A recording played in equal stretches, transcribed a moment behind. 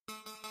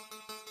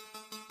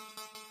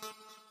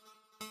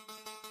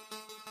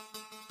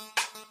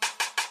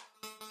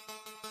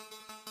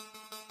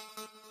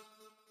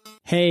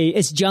Hey,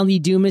 it's John Lee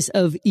Dumas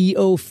of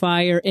EO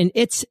Fire, and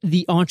it's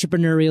The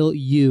Entrepreneurial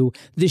You,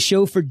 the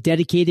show for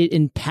dedicated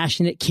and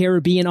passionate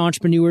Caribbean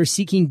entrepreneurs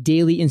seeking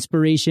daily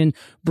inspiration,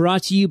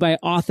 brought to you by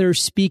author,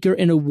 speaker,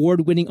 and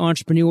award-winning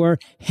entrepreneur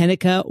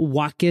Henika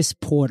Watkis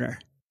Porter.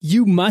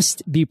 You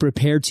must be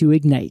prepared to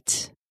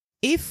ignite.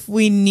 If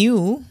we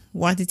knew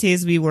what it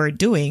is we were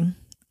doing,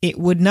 it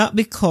would not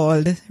be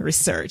called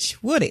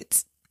research, would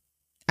it?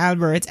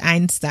 Albert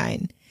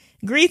Einstein.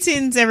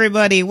 Greetings,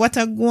 everybody. What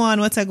a go on.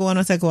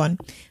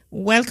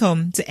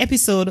 Welcome to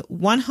episode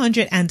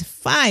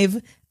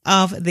 105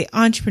 of the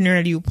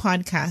Entrepreneurial You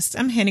podcast.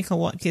 I'm Henika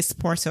Watkis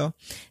Porter.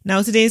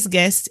 Now, today's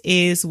guest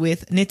is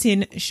with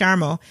Nitin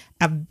Sharma,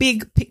 a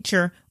big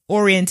picture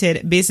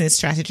oriented business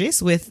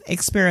strategist with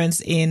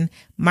experience in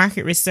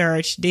market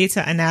research,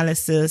 data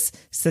analysis,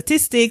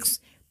 statistics,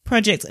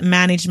 project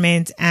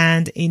management,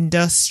 and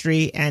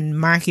industry and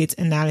market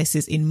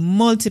analysis in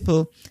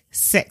multiple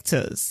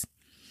sectors.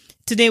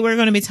 Today, we're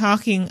going to be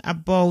talking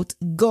about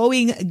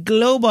going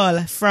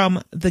global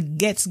from the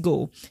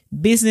get-go,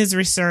 business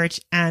research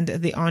and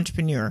the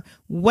entrepreneur.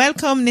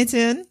 Welcome,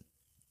 Nitin.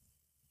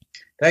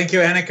 Thank you,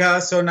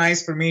 Henika. So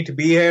nice for me to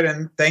be here,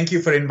 and thank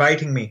you for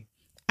inviting me.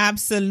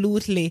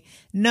 Absolutely.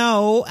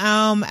 Now,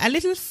 a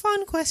little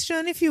fun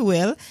question, if you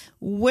will.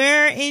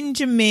 Where in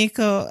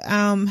Jamaica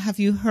have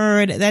you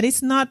heard that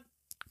it's not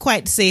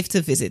quite safe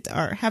to visit,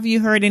 or have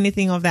you heard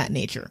anything of that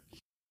nature?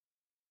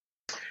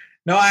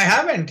 No, I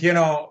haven't.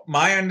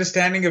 My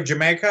understanding of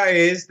Jamaica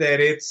is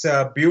that it's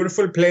a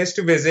beautiful place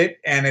to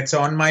visit, and it's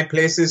on my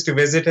places to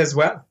visit as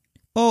well.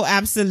 Oh,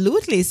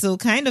 absolutely. So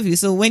kind of you.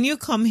 So when you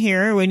come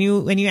here, when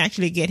you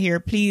actually get here,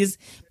 please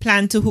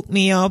plan to hook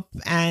me up,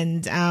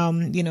 and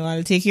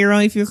I'll take you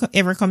around if you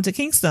ever come to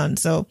Kingston.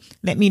 So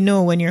let me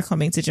know when you're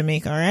coming to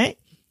Jamaica, all right?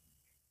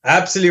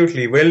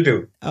 Absolutely, will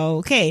do.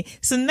 Okay.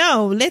 So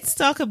now let's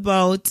talk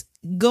about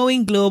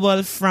going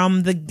global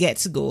from the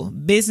get-go,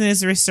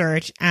 business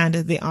research and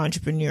the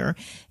entrepreneur.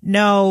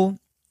 Now,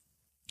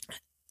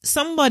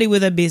 somebody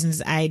with a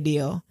business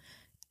idea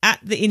at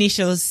the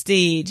initial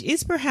stage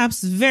is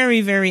perhaps very,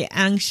 very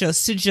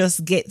anxious to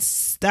just get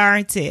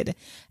started.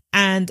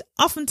 And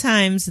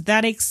oftentimes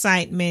that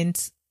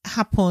excitement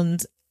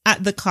happens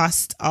at the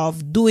cost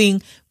of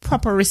doing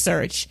proper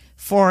research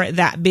for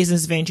that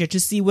business venture to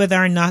see whether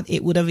or not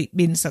it would have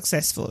been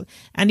successful.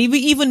 And if we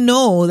even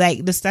know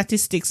like the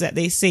statistics that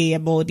they say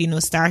about,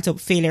 startup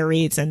failure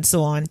rates and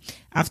so on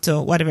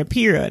after whatever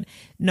period.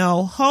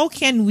 Now, how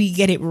can we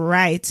get it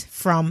right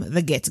from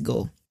the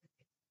get-go?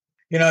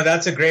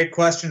 That's a great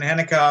question,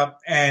 Henika.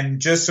 And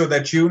just so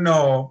that you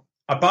know,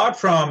 apart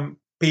from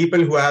people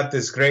who have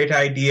this great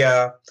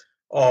idea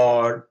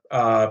or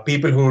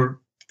people who are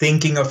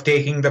thinking of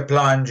taking the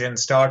plunge and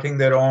starting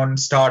their own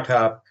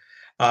startup,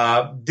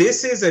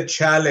 this is a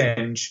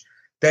challenge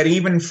that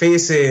even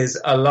faces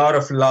a lot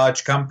of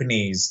large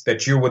companies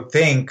that you would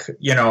think,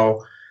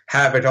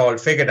 have it all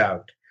figured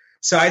out.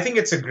 So I think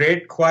it's a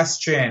great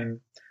question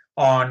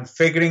on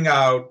figuring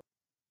out,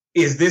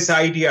 is this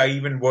idea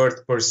even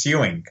worth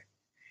pursuing?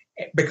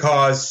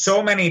 Because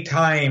so many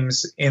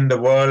times in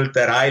the world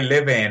that I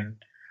live in,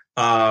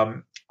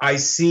 I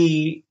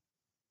see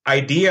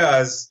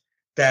ideas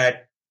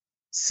that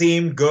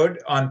seem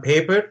good on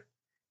paper,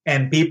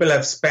 and people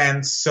have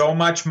spent so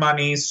much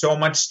money, so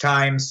much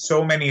time,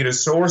 so many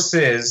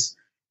resources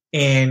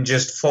in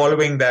just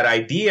following that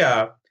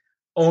idea,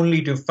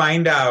 only to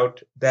find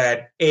out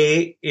that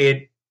A,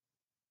 it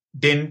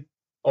didn't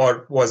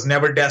or was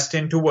never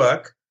destined to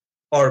work,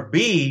 or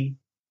B,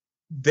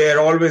 there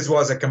always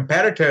was a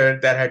competitor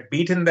that had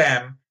beaten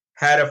them,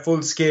 had a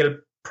full-scale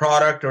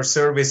product or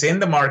service in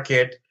the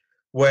market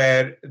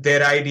where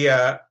their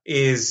idea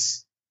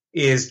is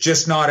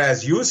just not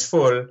as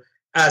useful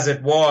as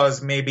it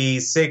was maybe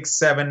 6,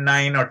 7,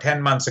 9, or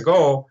 10 months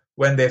ago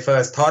when they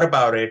first thought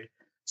about it.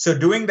 So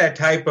doing that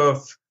type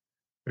of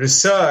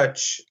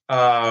research,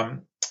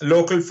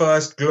 local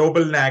first,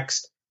 global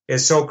next,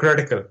 is so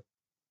critical.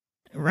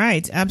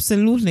 Right,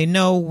 absolutely.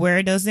 Now,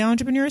 where does the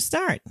entrepreneur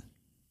start?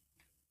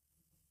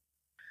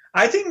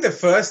 I think the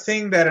first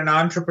thing that an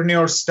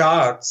entrepreneur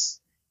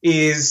starts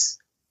is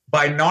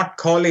by not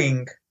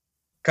calling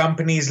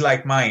companies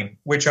like mine,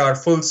 which are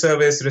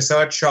full-service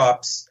research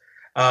shops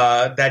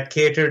that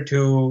cater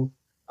to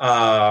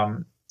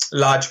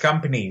large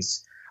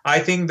companies. I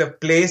think the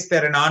place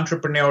that an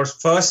entrepreneur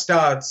first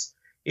starts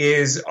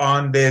is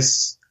on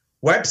this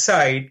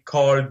website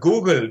called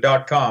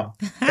google.com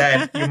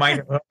that you might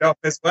have heard of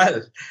as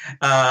well.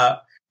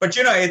 But,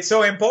 it's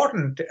so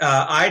important.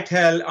 I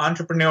tell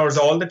entrepreneurs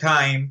all the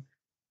time,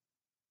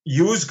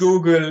 use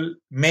Google,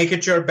 make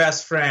it your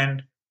best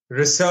friend,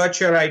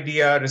 research your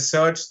idea,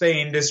 research the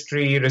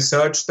industry,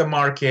 research the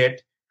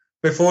market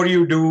before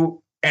you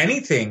do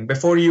anything,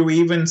 before you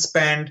even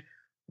spend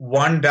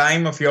one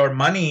dime of your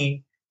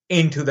money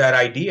into that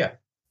idea.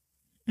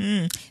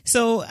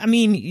 So,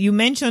 you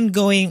mentioned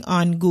going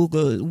on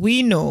Google.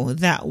 We know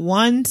that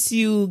once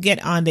you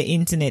get on the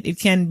internet, it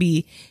can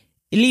lead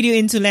you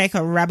into like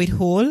a rabbit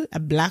hole, a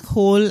black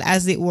hole,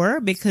 as it were,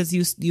 because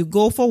you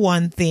go for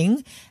one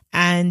thing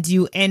and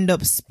you end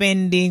up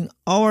spending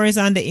hours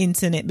on the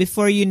internet.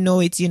 Before you know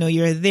it,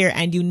 you're there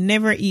and you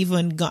never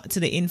even got to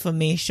the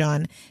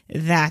information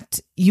that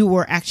you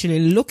were actually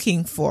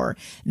looking for.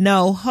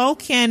 Now, how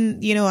can,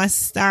 a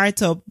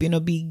startup,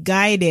 be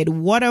guided?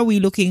 What are we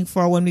looking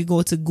for when we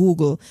go to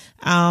Google?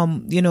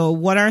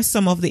 What are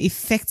some of the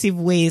effective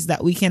ways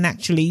that we can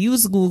actually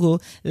use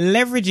Google,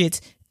 leverage it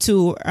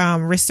to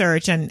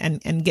research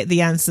and get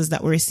the answers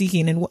that we're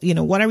seeking? And,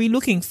 what are we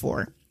looking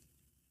for?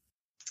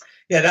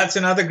 Yeah, that's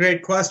another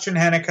great question,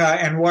 Hanneke.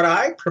 And what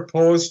I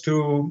propose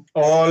to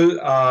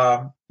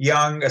all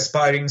young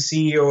aspiring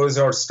CEOs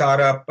or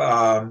startup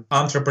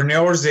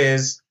entrepreneurs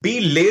is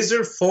be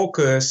laser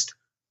focused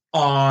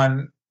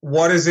on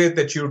what is it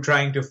that you're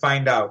trying to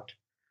find out.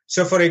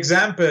 So, for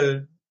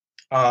example,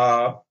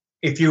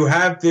 if you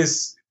have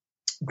this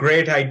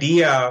great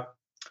idea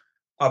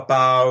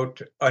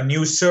about a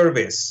new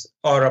service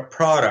or a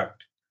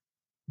product,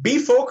 be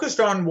focused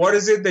on what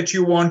is it that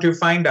you want to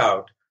find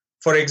out.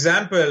 For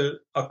example,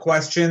 a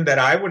question that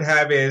I would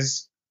have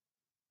is,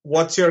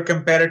 what's your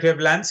competitive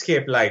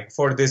landscape like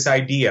for this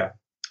idea?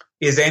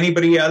 Is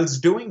anybody else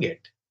doing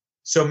it?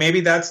 So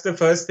maybe that's the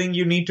first thing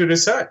you need to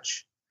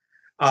research.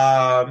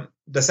 The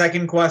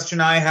second question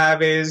I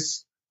have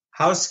is,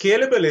 how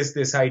scalable is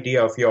this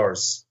idea of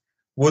yours?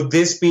 Would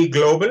this be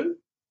global,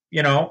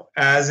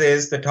 as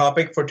is the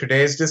topic for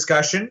today's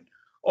discussion?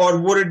 Or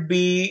would it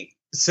be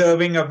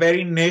serving a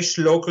very niche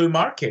local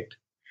market?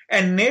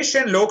 And niche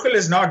and local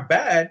is not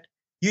bad.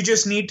 You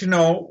just need to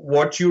know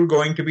what you're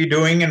going to be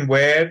doing and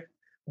where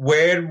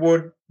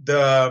would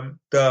the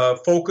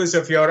focus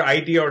of your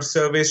idea or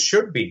service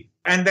should be.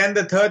 And then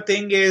the third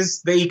thing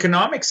is the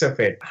economics of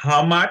it.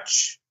 How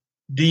much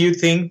do you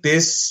think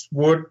this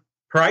would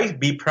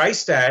be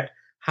priced at?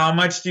 How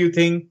much do you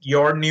think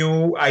your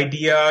new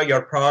idea,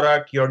 your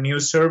product, your new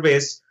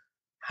service,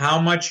 how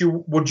much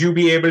would you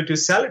be able to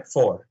sell it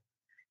for?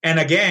 And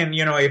again,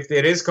 if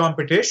there is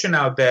competition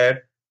out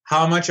there,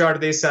 how much are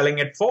they selling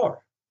it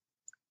for?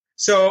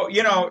 So,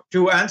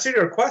 to answer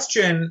your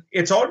question,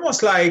 it's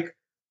almost like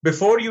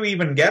before you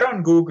even get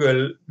on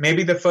Google,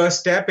 maybe the first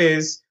step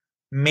is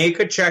make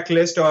a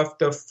checklist of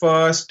the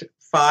first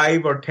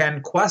 5 or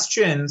 10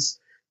 questions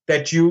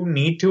that you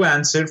need to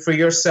answer for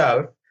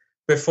yourself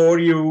before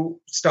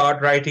you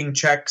start writing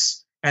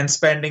checks and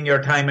spending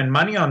your time and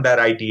money on that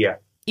idea.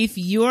 If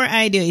your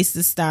idea is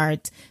to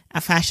start a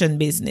fashion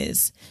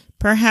business,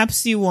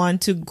 perhaps you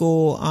want to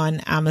go on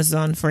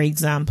Amazon, for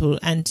example,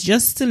 and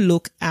just to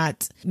look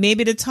at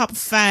maybe the top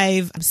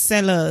 5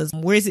 sellers,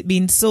 where is it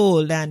being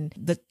sold and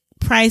the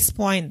price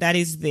point that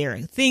is there,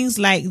 things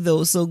like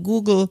those. So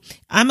Google,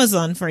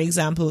 Amazon, for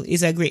example,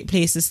 is a great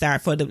place to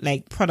start for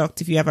the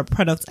product if you have a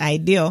product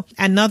idea.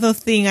 Another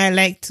thing I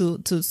like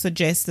to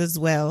suggest as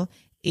well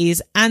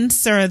is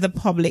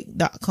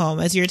answerthepublic.com.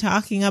 As you're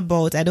talking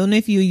about, I don't know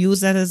if you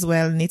use that as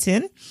well,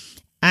 Nitin.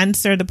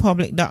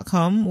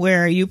 Answerthepublic.com,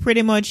 where you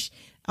pretty much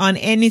on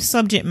any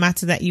subject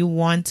matter that you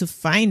want to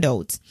find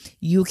out,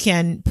 you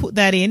can put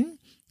that in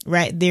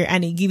right there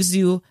and it gives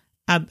you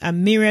a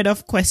myriad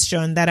of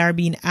questions that are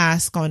being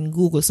asked on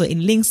Google. So it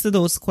links to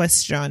those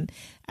questions.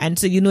 And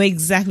so you know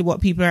exactly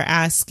what people are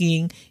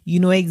asking.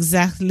 You know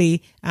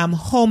exactly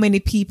how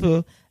many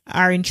people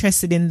are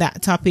interested in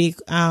that topic,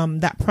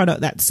 that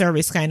product, that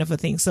service kind of a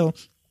thing. So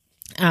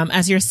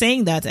as you're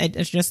saying that, I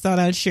just thought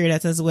I'll share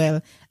that as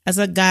well as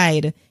a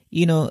guide,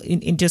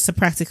 in just a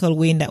practical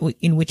way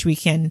in which we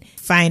can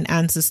find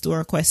answers to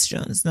our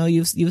questions. Now,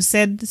 you've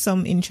said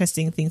some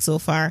interesting things so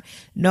far.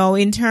 Now,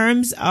 in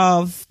terms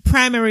of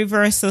primary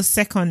versus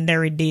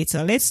secondary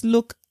data, let's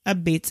look a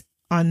bit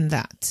on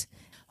that.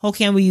 How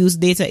can we use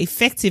data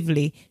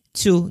effectively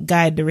to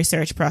guide the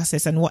research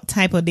process, and what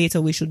type of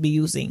data we should be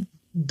using?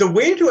 The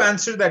way to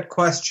answer that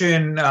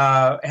question,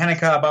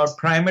 Hanneke, about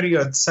primary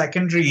or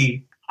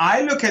secondary,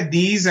 I look at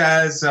these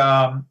as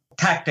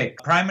tactic.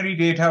 Primary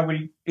data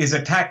is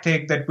a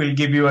tactic that will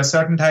give you a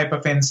certain type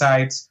of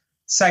insights.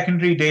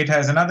 Secondary data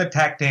is another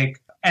tactic.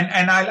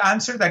 And I'll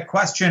answer that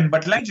question,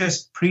 but let me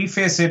just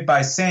preface it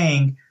by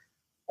saying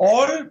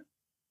all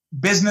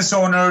business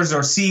owners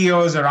or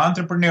CEOs or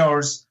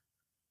entrepreneurs,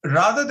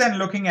 rather than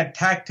looking at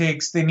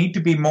tactics, they need to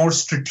be more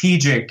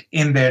strategic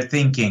in their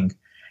thinking.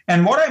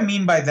 And what I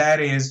mean by that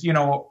is,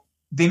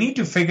 they need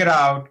to figure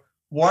out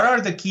what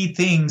are the key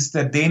things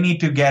that they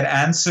need to get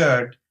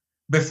answered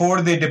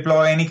before they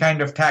deploy any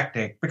kind of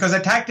tactic. Because a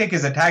tactic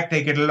is a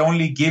tactic. It'll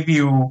only give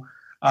you,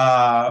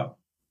 a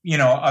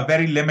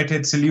very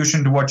limited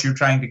solution to what you're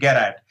trying to get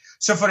at.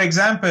 So, for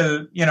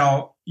example,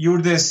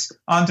 you're this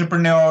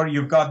entrepreneur,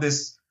 you've got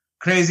this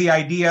crazy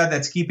idea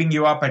that's keeping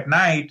you up at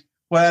night.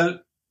 Well,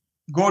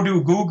 go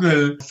to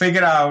Google,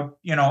 figure out,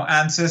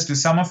 answers to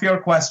some of your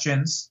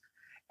questions.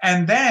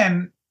 And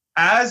then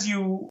as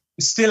you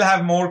still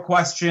have more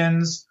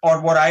questions,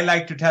 or what I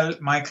like to tell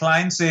my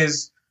clients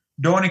is,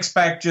 don't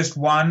expect just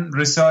one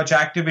research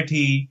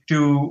activity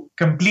to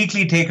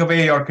completely take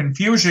away your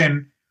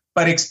confusion,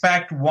 but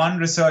expect one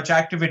research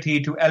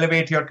activity to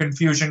elevate your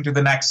confusion to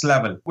the next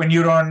level. When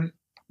you're on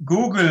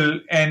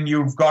Google and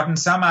you've gotten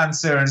some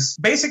answers,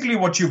 basically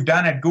what you've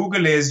done at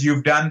Google is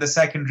you've done the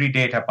secondary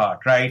data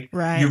part, right?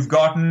 Right. You've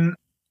gotten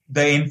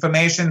the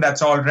information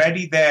that's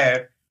already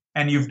there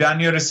and you've done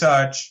your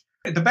research.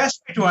 The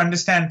best way to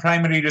understand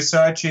primary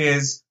research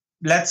is,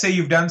 let's say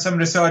you've done some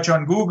research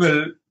on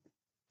Google,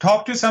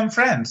 talk to some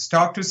friends,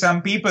 talk to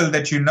some people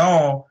that you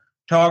know,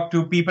 talk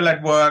to people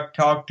at work,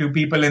 talk to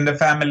people in the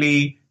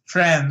family,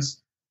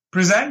 friends,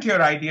 present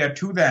your idea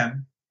to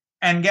them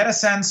and get a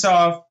sense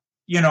of,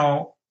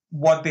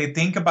 what they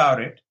think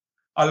about it.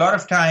 A lot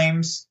of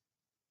times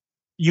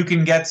you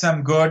can get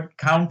some good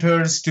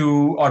counters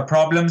to or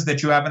problems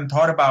that you haven't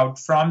thought about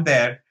from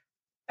there,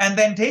 and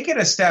then take it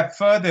a step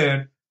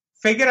further,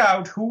 figure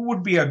out who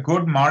would be a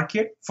good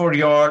market for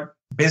your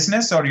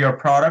business or your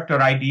product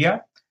or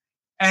idea,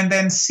 and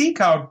then seek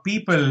out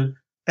people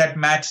that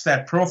match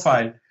that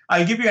profile.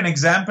 I'll give you an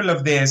example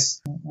of this.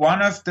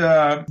 One of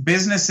the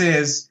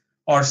businesses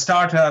or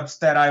startups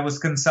that I was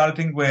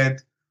consulting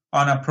with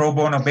on a pro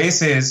bono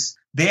basis,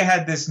 they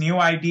had this new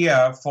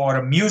idea for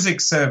a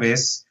music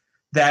service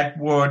that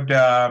would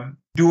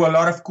do a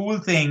lot of cool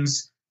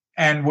things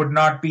and would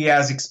not be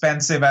as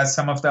expensive as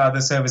some of the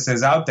other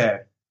services out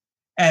there.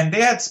 And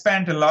they had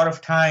spent a lot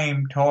of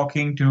time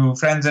talking to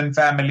friends and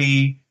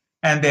family,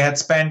 and they had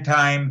spent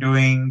time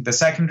doing the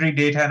secondary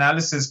data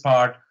analysis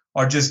part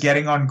or just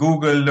getting on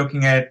Google,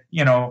 looking at,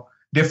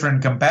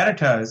 different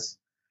competitors.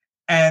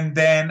 And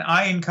then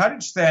I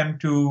encouraged them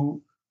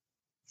to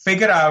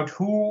figure out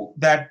who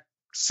that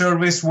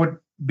service would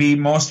be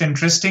most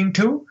interesting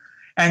to.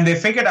 And they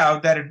figured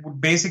out that it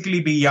would basically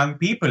be young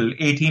people,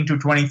 18 to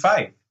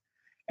 25.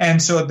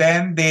 And so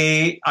then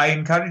I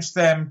encouraged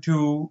them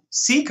to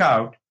seek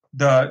out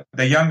the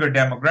younger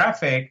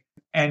demographic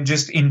and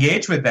just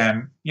engage with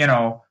them,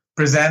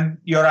 present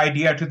your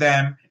idea to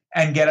them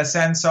and get a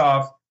sense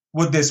of,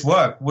 would this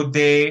work? Would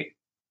they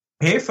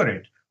pay for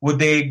it? Would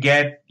they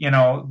get,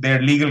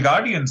 their legal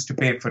guardians to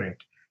pay for it?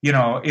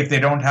 If they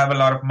don't have a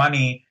lot of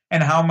money,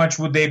 and how much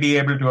would they be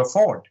able to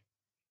afford?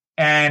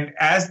 And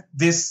as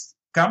this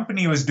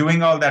company was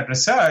doing all that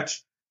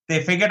research,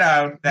 they figured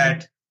out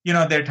that,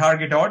 their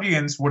target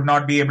audience would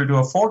not be able to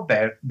afford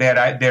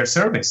their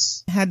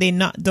service. Had they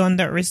not done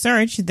that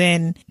research,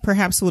 then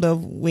perhaps would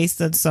have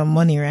wasted some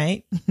money,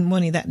 right?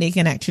 Money that they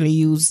can actually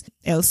use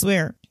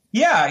elsewhere.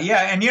 Yeah.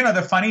 And,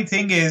 the funny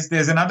thing is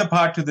there's another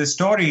part to this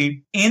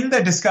story. In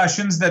the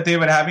discussions that they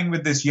were having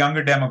with this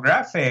younger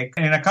demographic,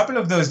 and in a couple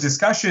of those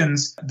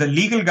discussions, the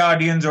legal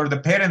guardians or the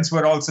parents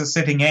were also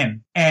sitting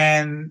in.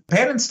 And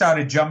parents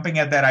started jumping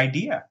at that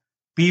idea.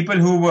 People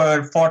who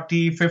were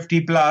 40,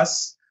 50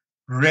 plus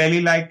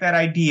really liked that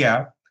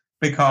idea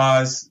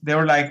because they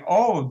were like,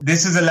 oh,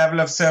 this is a level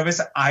of service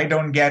I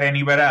don't get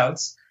anywhere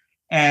else.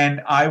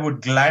 And I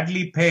would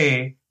gladly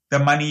pay the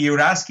money you're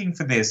asking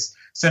for this.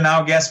 So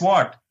now guess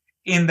what?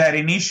 In that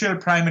initial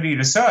primary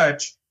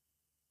research,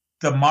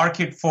 the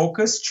market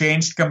focus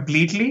changed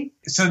completely.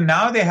 So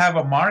now they have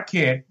a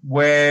market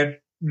where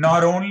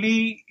not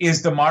only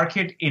is the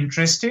market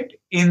interested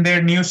in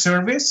their new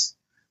service,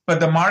 but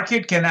the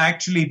market can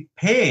actually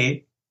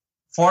pay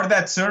for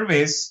that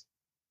service.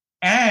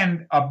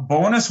 And a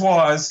bonus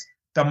was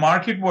the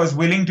market was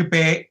willing to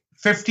pay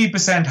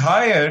 50%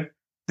 higher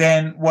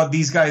than what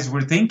these guys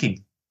were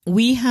thinking.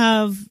 We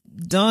have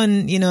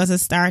done, as a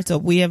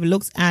startup, we have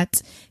looked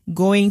at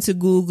going to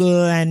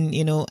Google and,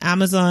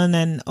 Amazon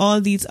and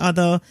all these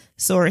other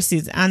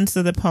sources,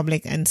 answer the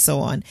public and so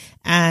on.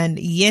 And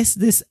yes,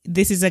 this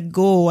is a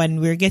go and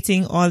we're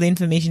getting all the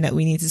information that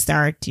we need to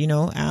start,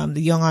 the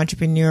young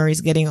entrepreneur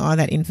is getting all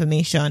that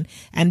information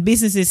and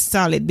business is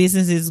solid,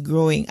 business is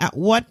growing. At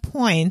what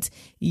point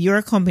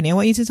your company, I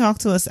want you to talk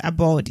to us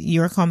about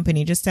your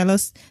company. Just tell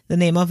us the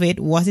name of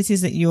it, what it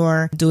is that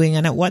you're doing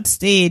and at what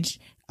stage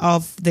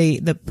of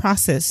the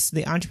process,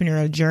 the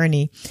entrepreneurial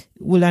journey,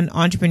 will an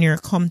entrepreneur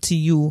come to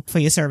you for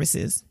your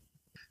services?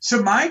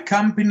 So my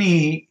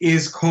company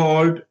is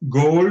called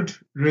Gold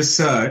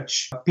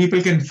Research.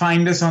 People can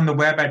find us on the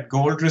web at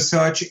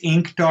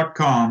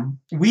goldresearchinc.com.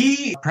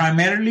 We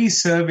primarily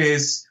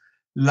service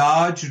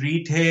large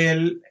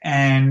retail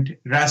and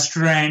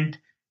restaurant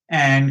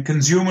and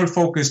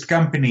consumer-focused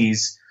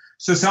companies.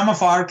 So some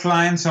of our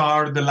clients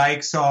are the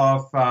likes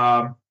of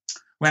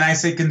when I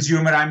say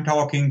consumer, I'm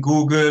talking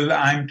Google,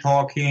 I'm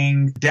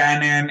talking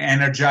Danone,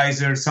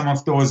 Energizer, some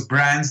of those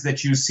brands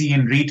that you see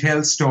in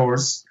retail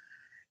stores.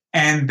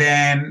 And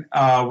then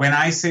when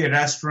I say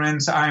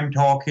restaurants, I'm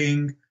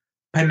talking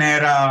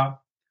Panera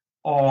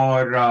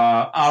or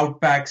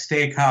Outback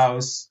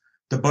Steakhouse,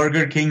 the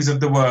Burger Kings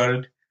of the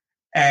world.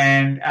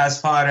 And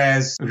as far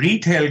as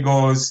retail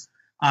goes,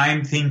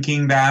 I'm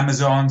thinking the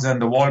Amazons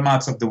and the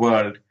Walmarts of the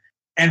world.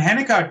 And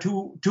Henneka,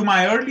 to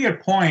my earlier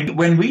point,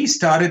 when we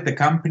started the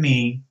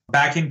company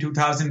back in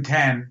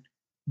 2010,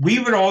 we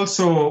were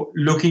also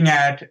looking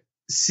at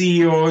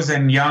CEOs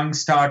and young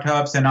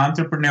startups and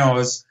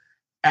entrepreneurs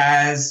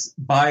as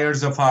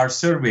buyers of our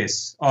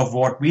service, of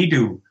what we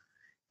do.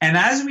 And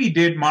as we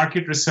did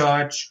market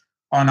research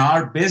on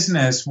our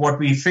business, what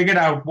we figured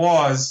out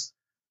was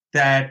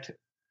that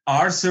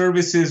our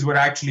services were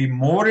actually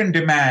more in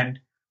demand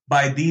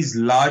by these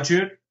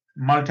larger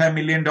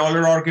multi-million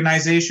dollar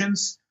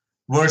organizations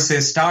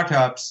versus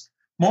startups.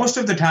 Most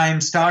of the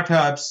time,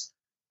 startups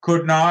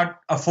could not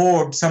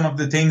afford some of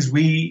the things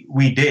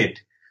we did.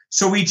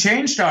 So we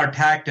changed our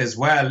tact as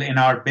well in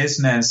our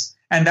business,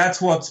 and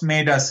that's what's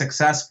made us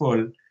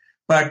successful.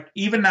 But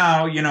even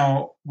now,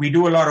 we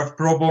do a lot of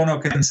pro bono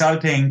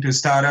consulting to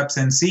startups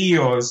and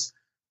CEOs,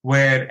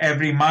 where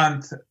every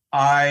month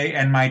I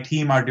and my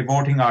team are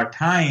devoting our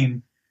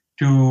time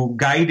to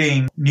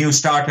guiding new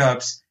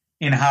startups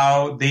in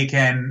how they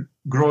can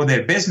grow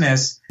their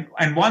business.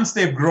 And once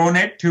they've grown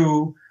it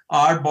to,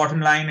 our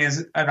bottom line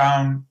is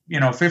around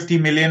 50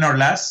 million or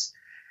less,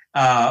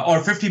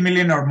 or 50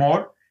 million or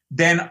more,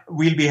 then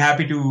we'll be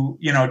happy to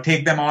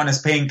take them on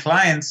as paying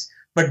clients.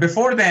 But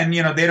before then,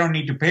 they don't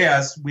need to pay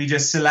us. We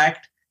just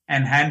select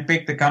and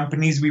handpick the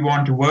companies we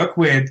want to work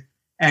with,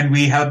 and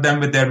we help them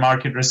with their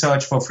market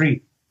research for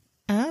free.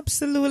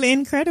 Absolutely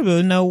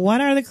incredible. Now,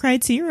 what are the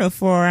criteria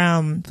for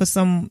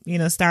some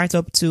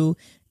startup to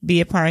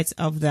be a part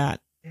of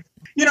that?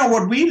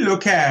 What we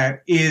look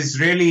at is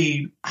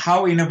really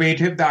how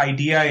innovative the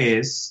idea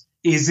is.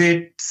 Is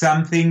it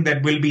something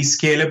that will be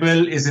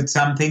scalable? Is it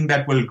something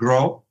that will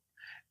grow?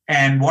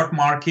 And what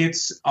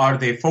markets are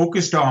they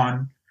focused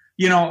on?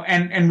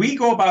 And we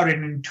go about it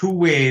in two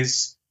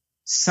ways.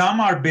 Some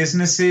are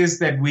businesses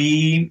that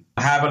we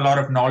have a lot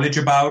of knowledge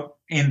about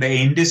in the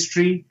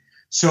industry.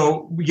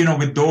 So,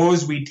 with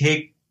those, we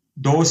take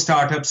those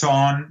startups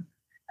on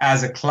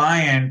as a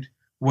client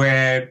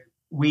where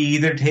we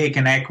either take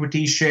an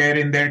equity share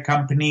in their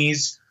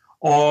companies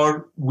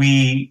or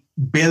we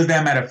bill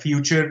them at a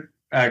future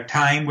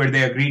time where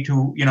they agree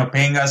to,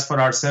 paying us for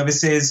our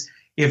services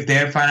if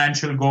their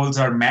financial goals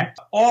are met.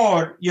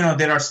 Or,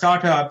 there are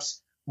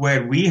startups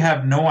where we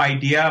have no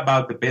idea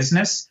about the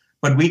business,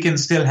 but we can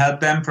still help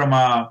them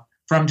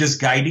from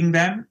just guiding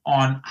them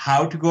on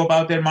how to go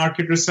about their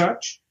market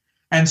research.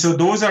 And so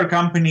those are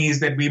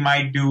companies that we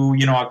might do,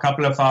 a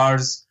couple of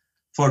hours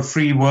for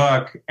free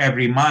work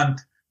every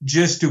month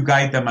just to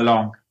guide them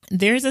along.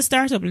 There's a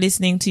startup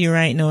listening to you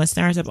right now, a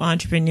startup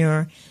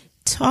entrepreneur.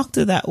 Talk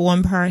to that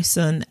one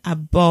person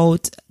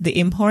about the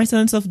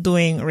importance of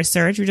doing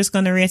research. We're just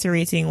going to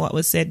reiterating what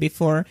was said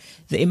before,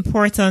 the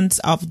importance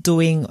of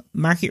doing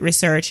market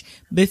research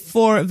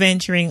before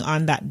venturing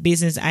on that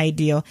business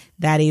idea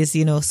that is,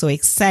 so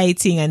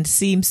exciting and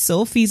seems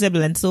so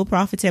feasible and so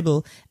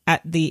profitable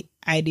at the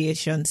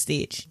ideation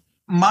stage.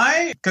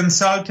 My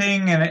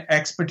consulting and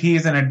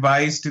expertise and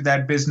advice to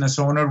that business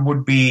owner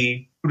would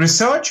be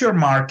research your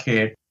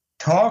market,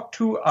 talk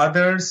to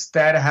others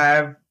that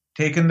have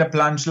taken the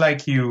plunge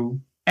like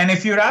you. And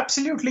if you're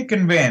absolutely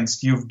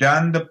convinced, you've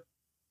done the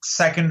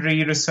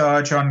secondary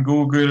research on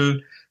Google,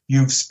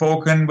 you've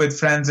spoken with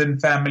friends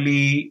and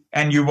family,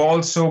 and you've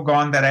also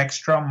gone that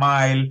extra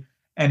mile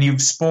and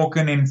you've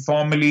spoken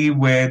informally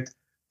with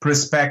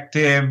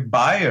prospective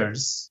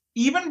buyers,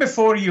 even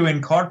before you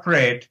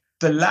incorporate,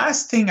 the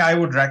last thing I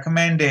would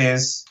recommend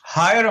is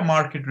hire a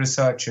market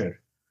researcher.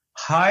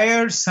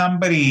 Hire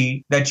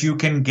somebody that you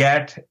can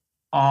get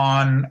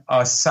on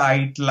a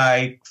site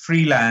like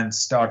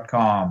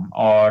freelance.com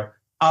or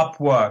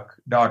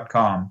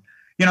upwork.com.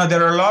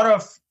 There are a lot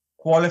of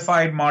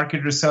qualified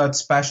market research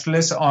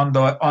specialists on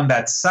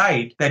that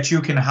site that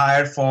you can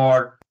hire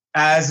for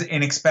as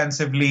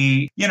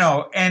inexpensively,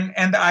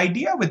 and the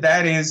idea with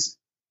that is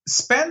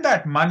spend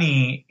that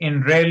money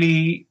in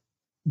really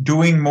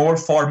doing more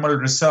formal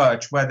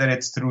research, whether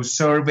it's through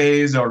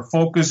surveys or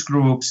focus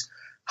groups.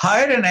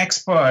 Hire an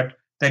expert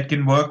that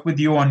can work with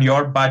you on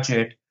your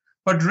budget,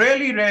 but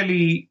really,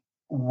 really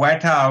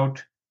wet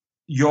out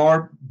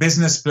your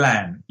business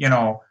plan.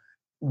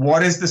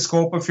 What is the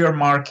scope of your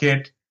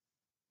market?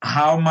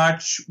 How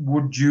much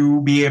would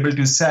you be able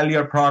to sell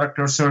your product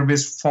or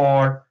service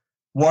for?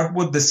 What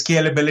would the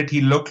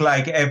scalability look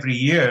like every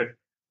year?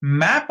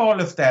 Map all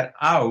of that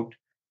out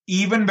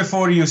even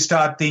before you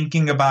start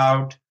thinking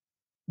about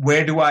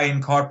where do I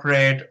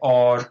incorporate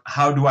or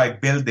how do I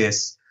build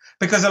this?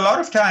 Because a lot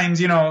of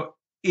times,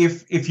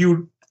 if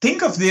you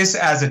think of this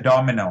as a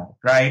domino,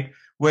 right,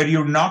 where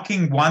you're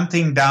knocking one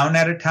thing down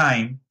at a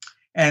time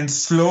and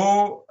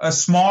small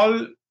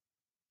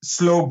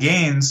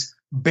gains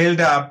build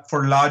up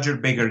for larger,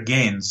 bigger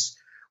gains,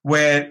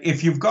 where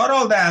if you've got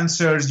all the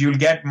answers, you'll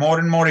get more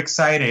and more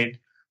excited,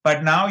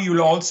 but now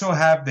you'll also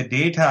have the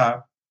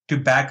data to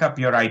back up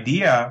your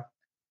idea.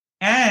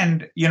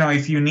 And,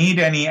 if you need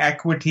any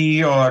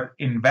equity or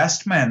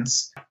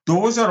investments,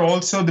 those are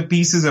also the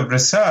pieces of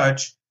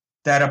research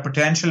that a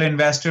potential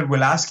investor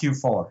will ask you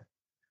for.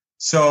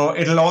 So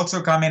it'll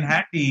also come in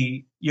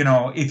handy,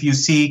 if you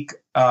seek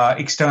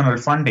external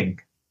funding.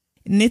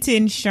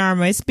 Nitin,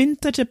 Sharma, it's been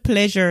such a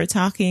pleasure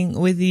talking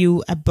with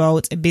you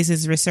about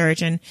business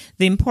research and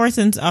the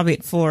importance of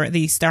it for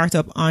the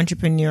startup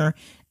entrepreneur.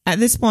 At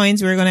this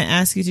point, we're going to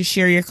ask you to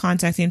share your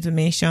contact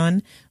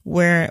information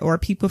where our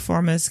peak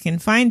performers can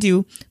find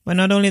you, but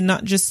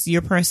not just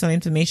your personal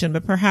information,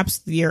 but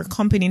perhaps your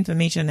company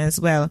information as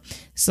well,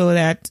 so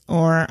that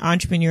our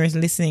entrepreneurs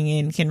listening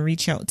in can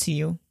reach out to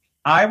you.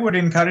 I would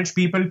encourage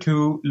people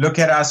to look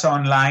at us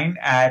online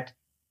at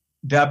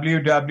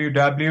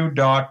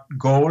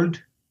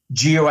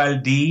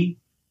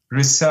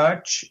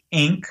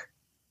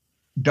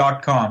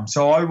www.goldresearchinc.com.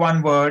 So all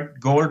one word,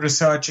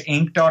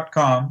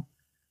 goldresearchinc.com.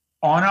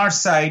 On our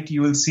site,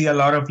 you will see a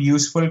lot of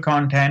useful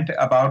content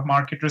about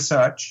market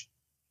research,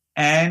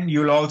 and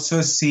you'll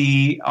also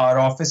see our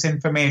office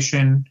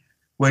information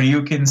where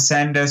you can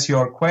send us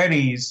your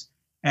queries,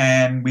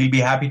 and we'll be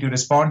happy to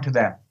respond to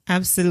them.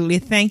 Absolutely.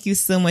 Thank you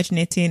so much,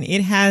 Nitin.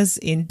 It has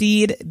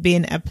indeed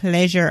been a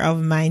pleasure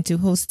of mine to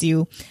host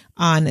you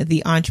on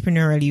the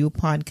Entrepreneurial You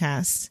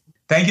podcast.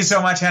 Thank you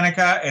so much,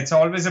 Hanika. It's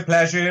always a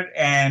pleasure.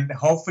 And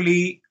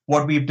hopefully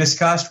what we've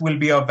discussed will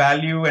be of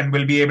value and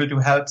will be able to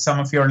help some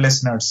of your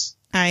listeners.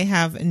 I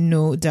have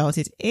no doubt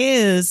it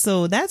is.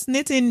 So that's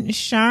Nitin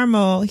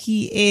Sharma.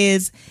 He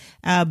is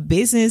a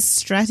business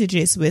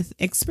strategist with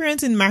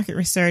experience in market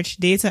research,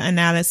 data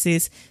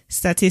analysis,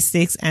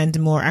 statistics, and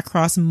more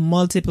across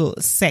multiple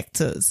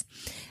sectors.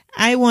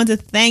 I want to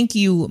thank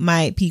you,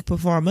 my peak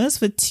performers,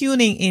 for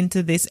tuning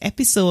into this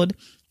episode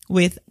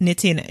with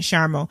Nitin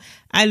Sharma.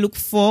 I look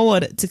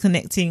forward to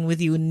connecting with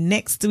you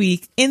next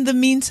week. In the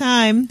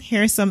meantime,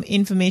 here's some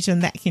information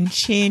that can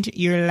change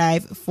your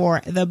life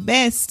for the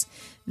best.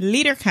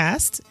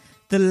 LeaderCast,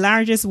 the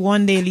largest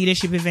one-day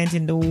leadership event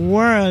in the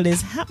world,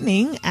 is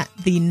happening at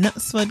the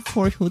Knutsford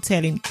Court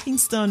Hotel in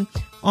Kingston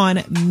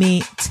on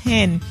May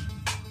 10.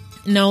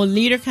 Now,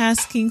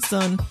 LeaderCast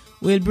Kingston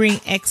will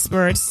bring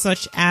experts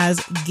such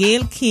as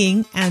Gail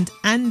King and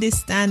Andy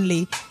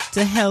Stanley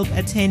to help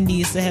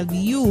attendees, to help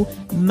you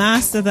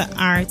master the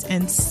art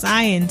and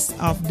science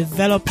of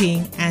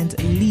developing and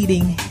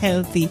leading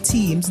healthy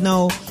teams.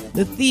 Now,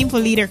 the theme for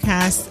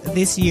LeaderCast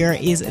this year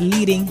is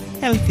leading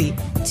healthy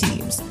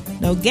teams.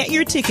 Now, get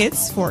your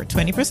tickets for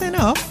 20%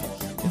 off.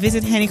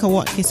 Visit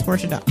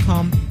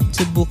HenikaWatkisporter.com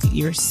to book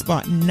your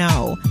spot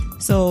now.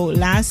 So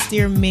last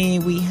year, May,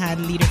 we had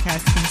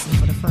LeaderCast Kingston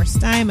for the first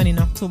time, and in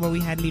October, we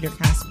had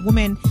LeaderCast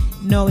Women.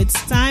 Now it's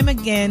time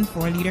again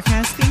for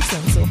LeaderCast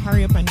Kingston. So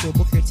hurry up and go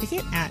book your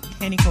ticket at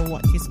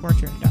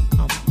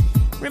HenikaWatkisporter.com.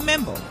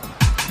 Remember,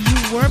 you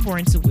were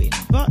born to win,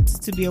 but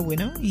to be a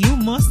winner, you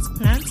must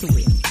plan to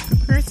win,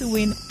 prepare to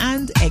win,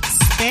 and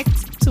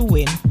expect to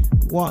win.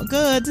 What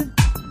good?